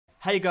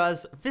Hey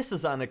guys, this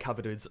is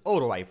Undercover Dudes all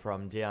the way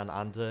from Down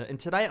Under, and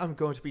today I'm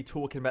going to be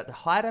talking about the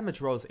high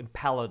damage roles in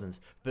Paladins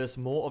versus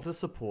more of the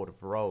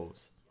supportive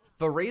roles.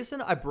 The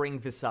reason I bring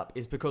this up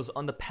is because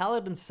on the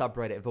Paladins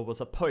subreddit there was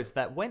a post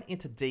that went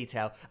into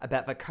detail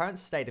about the current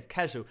state of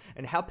casual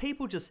and how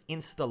people just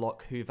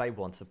insta-lock who they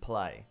want to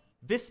play.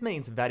 This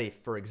means that if,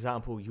 for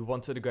example, you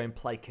wanted to go and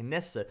play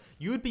Kinessa,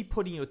 you would be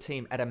putting your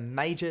team at a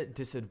major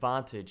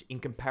disadvantage in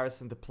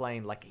comparison to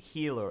playing like a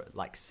healer,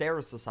 like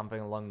Ceres or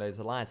something along those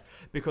lines,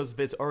 because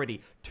there's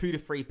already 2 to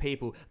 3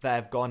 people that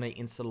have gone and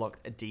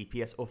insta-locked a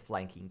DPS or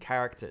flanking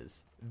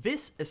characters.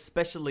 This,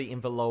 especially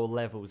in the lower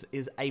levels,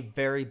 is a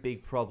very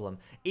big problem,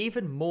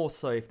 even more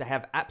so if they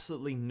have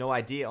absolutely no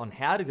idea on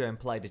how to go and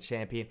play the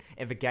champion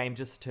and the game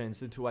just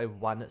turns into a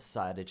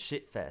one-sided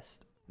shitfest.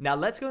 Now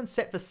let's go and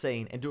set the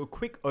scene and do a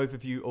quick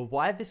overview of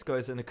why this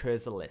goes and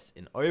occurs less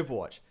in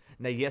Overwatch.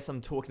 Now yes, I'm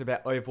talking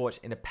about Overwatch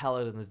in a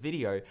Paladins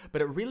video,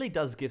 but it really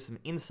does give some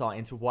insight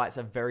into why it's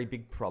a very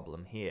big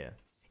problem here.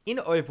 In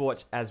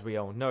Overwatch, as we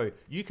all know,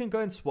 you can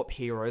go and swap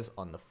heroes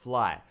on the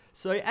fly.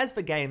 So as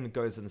the game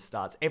goes and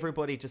starts,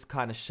 everybody just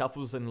kind of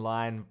shuffles in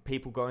line,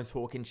 people go and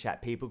talk in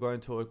chat, people go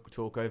and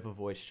talk over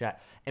voice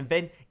chat, and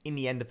then in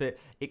the end of it,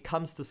 it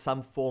comes to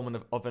some form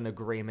of an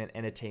agreement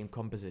and a team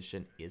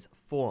composition is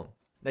formed.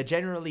 Now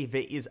generally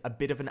there is a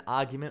bit of an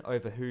argument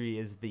over who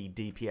is the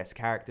DPS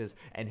characters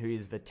and who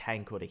is the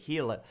tank or the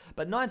healer,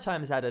 but 9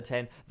 times out of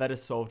 10 that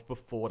is solved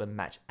before the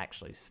match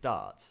actually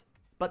starts.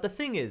 But the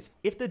thing is,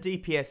 if the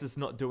DPS is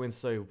not doing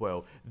so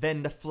well,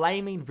 then the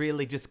flaming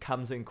really just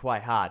comes in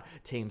quite hard.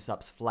 Team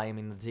subs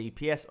flaming the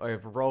DPS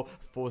overall,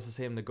 forces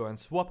him to go and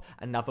swap,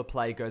 another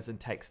player goes and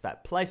takes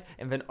that place,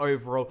 and then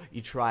overall you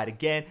try it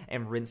again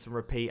and rinse and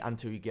repeat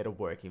until you get a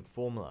working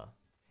formula.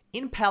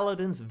 In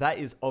Paladins, that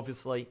is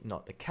obviously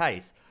not the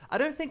case. I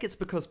don't think it's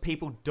because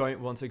people don't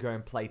want to go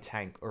and play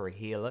tank or a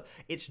healer,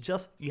 it's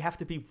just you have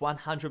to be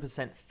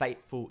 100%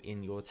 faithful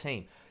in your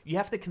team. You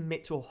have to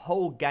commit to a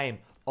whole game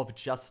of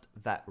just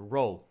that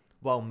role.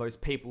 While most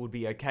people would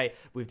be okay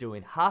with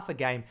doing half a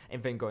game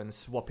and then going and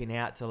swapping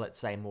out to, let's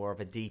say, more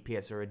of a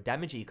DPS or a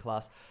damagey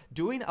class,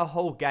 doing a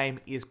whole game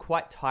is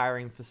quite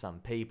tiring for some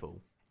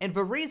people. And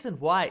the reason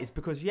why is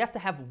because you have to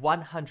have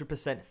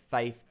 100%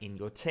 faith in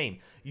your team.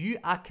 You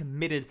are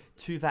committed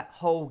to that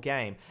whole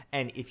game,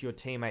 and if your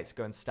teammates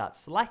go and start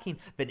slacking,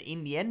 then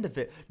in the end of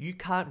it, you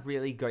can't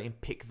really go and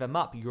pick them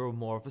up. You're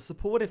more of a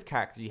supportive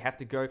character. You have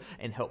to go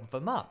and help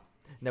them up.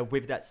 Now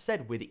with that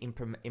said, with the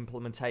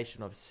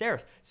implementation of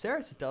Ceres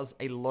does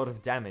a lot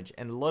of damage,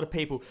 and a lot of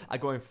people are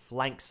going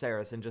flank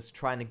Ceres and just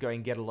trying to go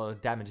and get a lot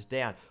of damage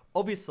down.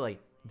 Obviously,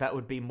 that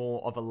would be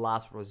more of a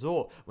last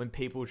resort when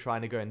people are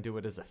trying to go and do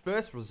it as a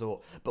first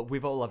resort, but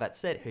with all of that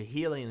said, her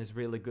healing is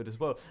really good as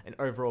well, and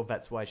overall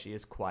that's why she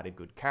is quite a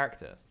good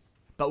character.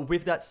 But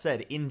with that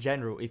said, in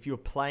general, if you're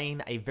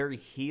playing a very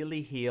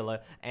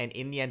healer and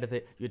in the end of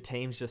it, your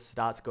team just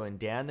starts going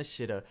down the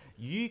shitter,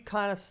 you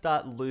kind of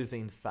start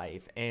losing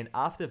faith. And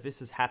after this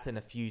has happened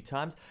a few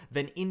times,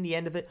 then in the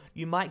end of it,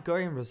 you might go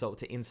and result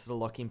to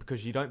insta-locking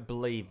because you don't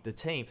believe the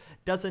team.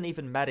 Doesn't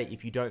even matter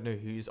if you don't know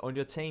who's on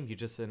your team, you're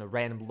just in a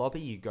random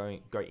lobby, you go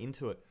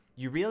into it.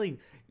 You really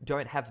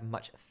don't have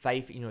much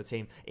faith in your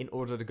team in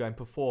order to go and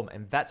perform,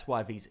 and that's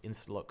why these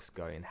insta-locks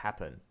go and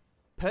happen.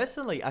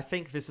 Personally, I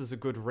think this is a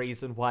good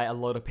reason why a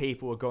lot of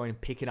people are going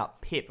picking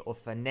up Pip or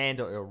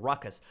Fernando or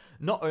Ruckus.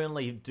 Not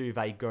only do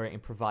they go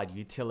and provide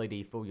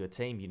utility for your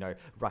team, you know,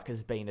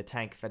 Ruckus being a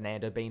tank,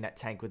 Fernando being that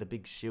tank with a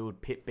big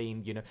shield, Pip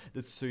being, you know,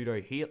 the pseudo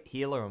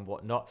healer and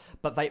whatnot,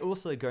 but they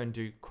also go and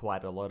do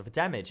quite a lot of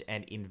damage,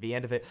 and in the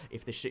end of it,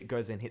 if the shit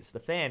goes and hits the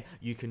fan,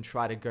 you can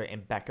try to go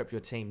and back up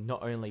your team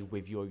not only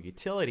with your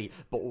utility,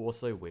 but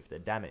also with the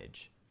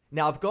damage.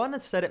 Now, I've gone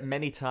and said it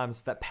many times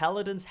that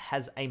Paladins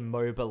has a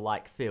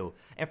MOBA-like feel,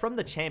 and from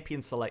the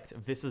champion select,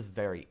 this is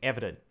very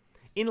evident.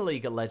 In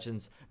League of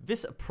Legends,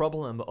 this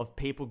problem of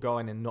people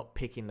going and not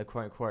picking the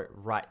quote-unquote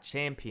right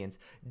champions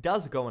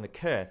does go and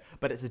occur,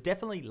 but it's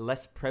definitely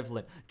less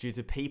prevalent due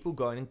to people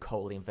going and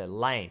calling their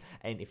lane,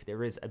 and if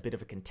there is a bit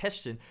of a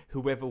contention,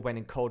 whoever went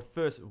and called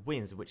first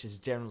wins, which is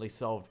generally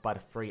solved by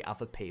the 3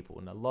 other people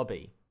in the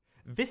lobby.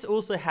 This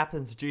also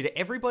happens due to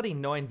everybody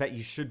knowing that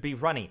you should be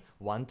running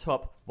 1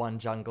 top, 1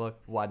 jungler,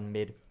 1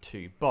 mid,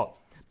 2 bot.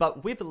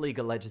 But with League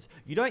of Legends,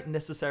 you don't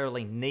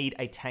necessarily need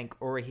a tank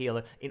or a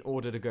healer in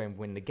order to go and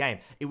win the game.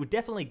 It would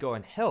definitely go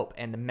and help,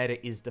 and the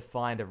meta is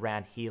defined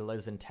around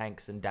healers and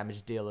tanks and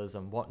damage dealers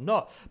and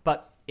whatnot,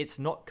 but it's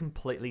not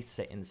completely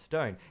set in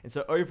stone, and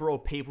so overall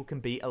people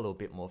can be a little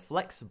bit more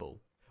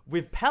flexible.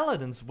 With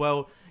Paladins,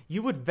 well,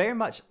 you would very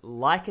much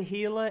like a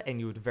healer and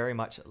you would very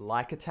much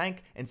like a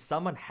tank, and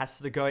someone has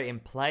to go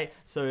and play,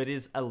 so it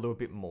is a little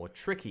bit more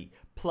tricky.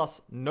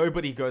 Plus,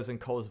 nobody goes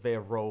and calls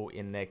their role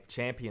in their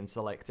champion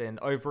select, and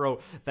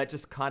overall, that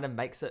just kind of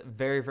makes it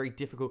very, very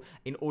difficult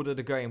in order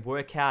to go and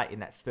work out in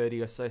that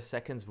 30 or so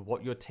seconds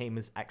what your team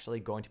is actually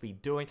going to be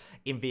doing.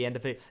 In the end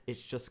of it,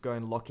 it's just go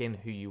and lock in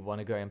who you want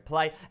to go and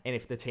play, and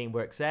if the team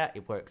works out,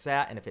 it works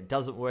out, and if it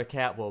doesn't work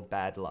out, well,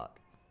 bad luck.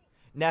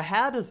 Now,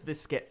 how does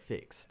this get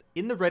fixed?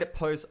 In the Reddit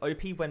post,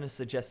 OP went and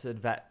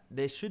suggested that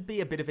there should be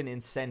a bit of an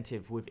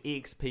incentive with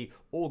EXP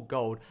or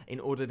gold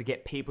in order to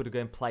get people to go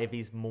and play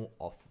these more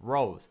off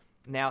roles.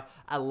 Now,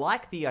 I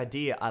like the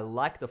idea, I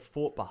like the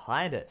thought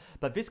behind it,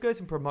 but this goes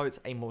and promotes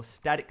a more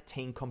static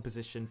team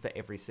composition for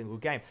every single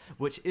game,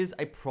 which is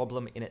a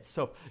problem in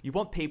itself. You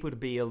want people to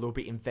be a little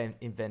bit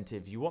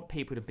inventive, you want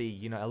people to be,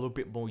 you know, a little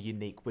bit more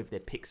unique with their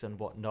picks and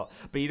whatnot,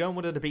 but you don't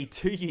want it to be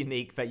too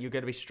unique that you're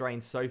going to be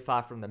straying so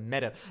far from the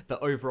meta that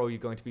overall you're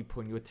going to be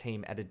putting your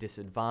team at a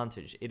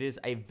disadvantage. It is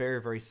a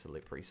very, very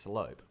slippery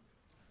slope.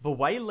 The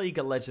way League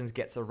of Legends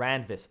gets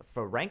around this,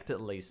 for ranked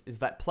at least, is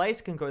that players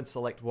can go and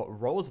select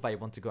what roles they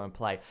want to go and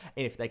play,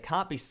 and if they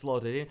can't be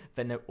slotted in,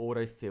 then they're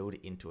auto-filled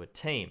into a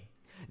team.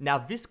 Now,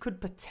 this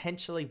could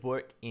potentially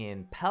work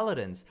in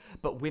Paladins,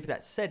 but with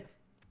that said,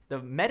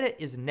 the meta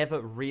is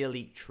never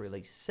really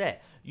truly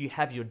set. You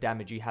have your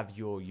damage, you have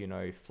your, you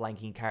know,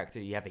 flanking character,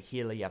 you have a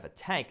healer, you have a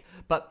tank,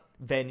 but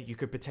then you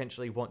could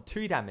potentially want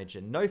 2 damage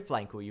and no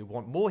flank, or you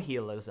want more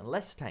healers and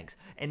less tanks,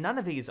 and none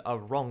of these are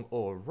wrong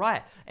or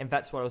right, and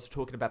that's what I was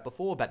talking about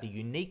before, about the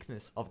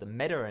uniqueness of the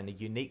meta and the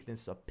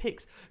uniqueness of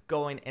picks.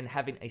 Going and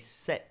having a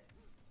set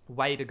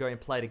way to go and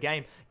play the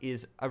game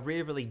is a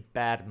really, really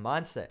bad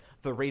mindset.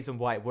 The reason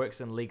why it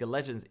works in League of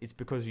Legends is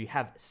because you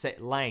have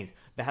set lanes.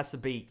 There has to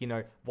be, you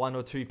know, 1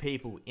 or 2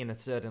 people in a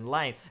certain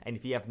lane, and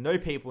if you have no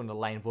people in the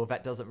lane, well,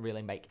 that doesn't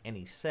really make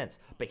any sense.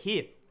 But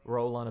here, we're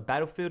all on a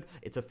battlefield,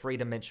 it's a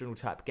 3-dimensional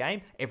type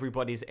game,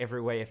 everybody's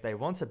everywhere if they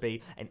want to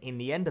be, and in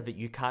the end of it,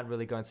 you can't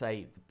really go and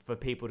say for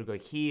people to go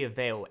here,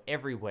 there, or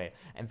everywhere,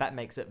 and that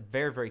makes it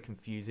very, very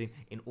confusing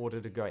in order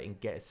to go and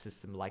get a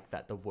system like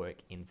that to work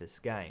in this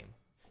game.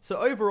 So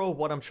overall,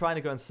 what I'm trying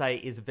to go and say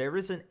is there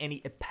isn't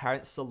any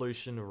apparent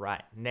solution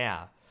right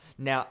now.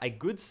 Now, a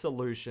good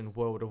solution,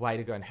 well, the way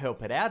to go and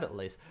help it out at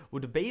least,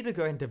 would be to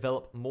go and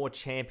develop more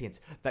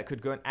champions that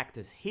could go and act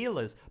as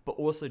healers, but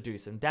also do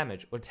some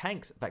damage, or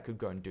tanks that could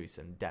go and do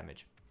some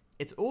damage.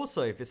 It's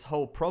also, this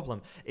whole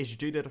problem is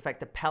due to the fact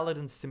that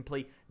Paladins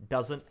simply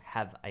doesn't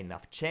have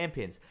enough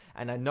champions.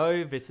 And I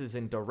know this is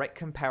in direct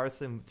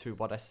comparison to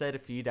what I said a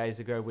few days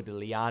ago with the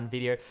Lian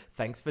video.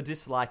 Thanks for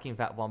disliking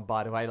that one,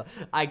 by the way.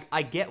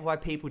 I get why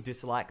people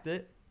disliked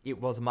it. It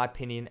was my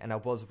opinion, and I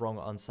was wrong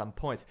on some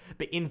points.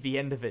 But in the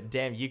end of it,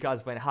 damn, you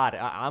guys went hard.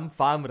 I'm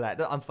fine with that.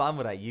 I'm fine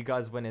with that. You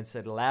guys went and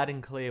said loud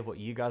and clear what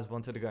you guys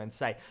wanted to go and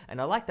say. And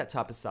I like that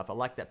type of stuff. I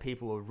like that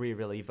people were really,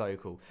 really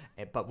vocal.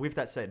 But with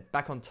that said,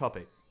 back on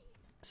topic.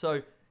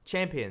 So,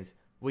 champions,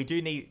 we do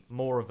need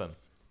more of them.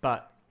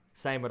 But,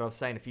 same what I was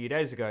saying a few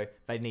days ago,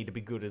 they need to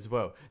be good as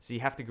well. So you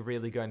have to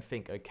really go and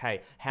think,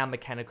 okay, how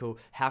mechanical,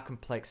 how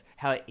complex,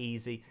 how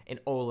easy, and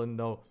all in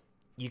all,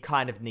 you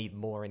kind of need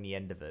more in the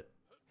end of it.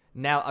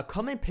 Now, a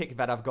common pick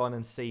that I've gone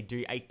and see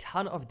do a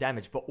ton of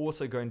damage, but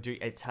also go and do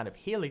a ton of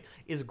healing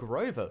is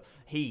Grover.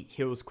 He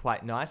heals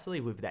quite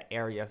nicely with that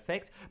area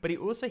effect, but he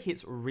also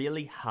hits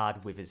really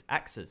hard with his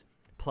axes.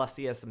 Plus,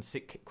 he has some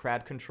sick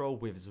crowd control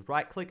with his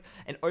right click,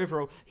 and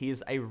overall, he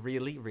is a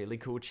really, really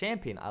cool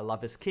champion. I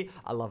love his kit,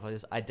 I love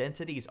his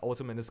identity, his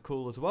ultimate is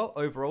cool as well.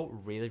 Overall,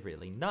 really,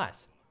 really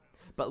nice.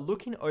 But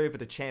looking over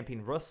the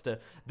champion roster,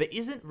 there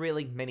isn't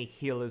really many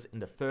healers in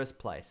the first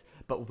place.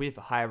 But with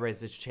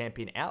hi-rez's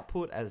champion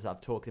output, as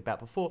I've talked about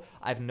before,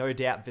 I have no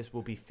doubt this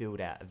will be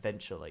filled out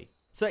eventually.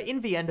 So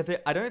in the end of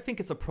it, I don't think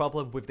it's a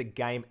problem with the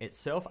game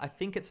itself. I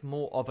think it's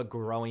more of a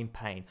growing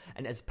pain.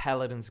 And as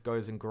Paladins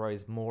goes and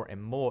grows more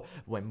and more,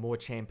 when more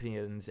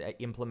champions are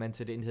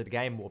implemented into the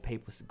game, more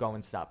people go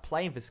and start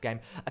playing this game,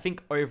 I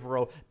think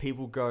overall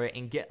people go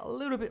and get a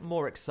little bit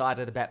more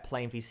excited about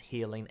playing these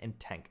healing and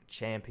tank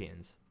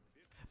champions.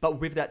 But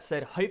with that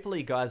said, hopefully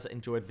you guys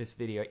enjoyed this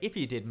video. If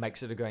you did, make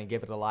sure to go and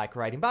give it a like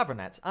rating. But other than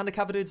that, it's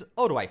Undercover Dudes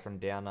all the way from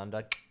down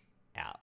under, out.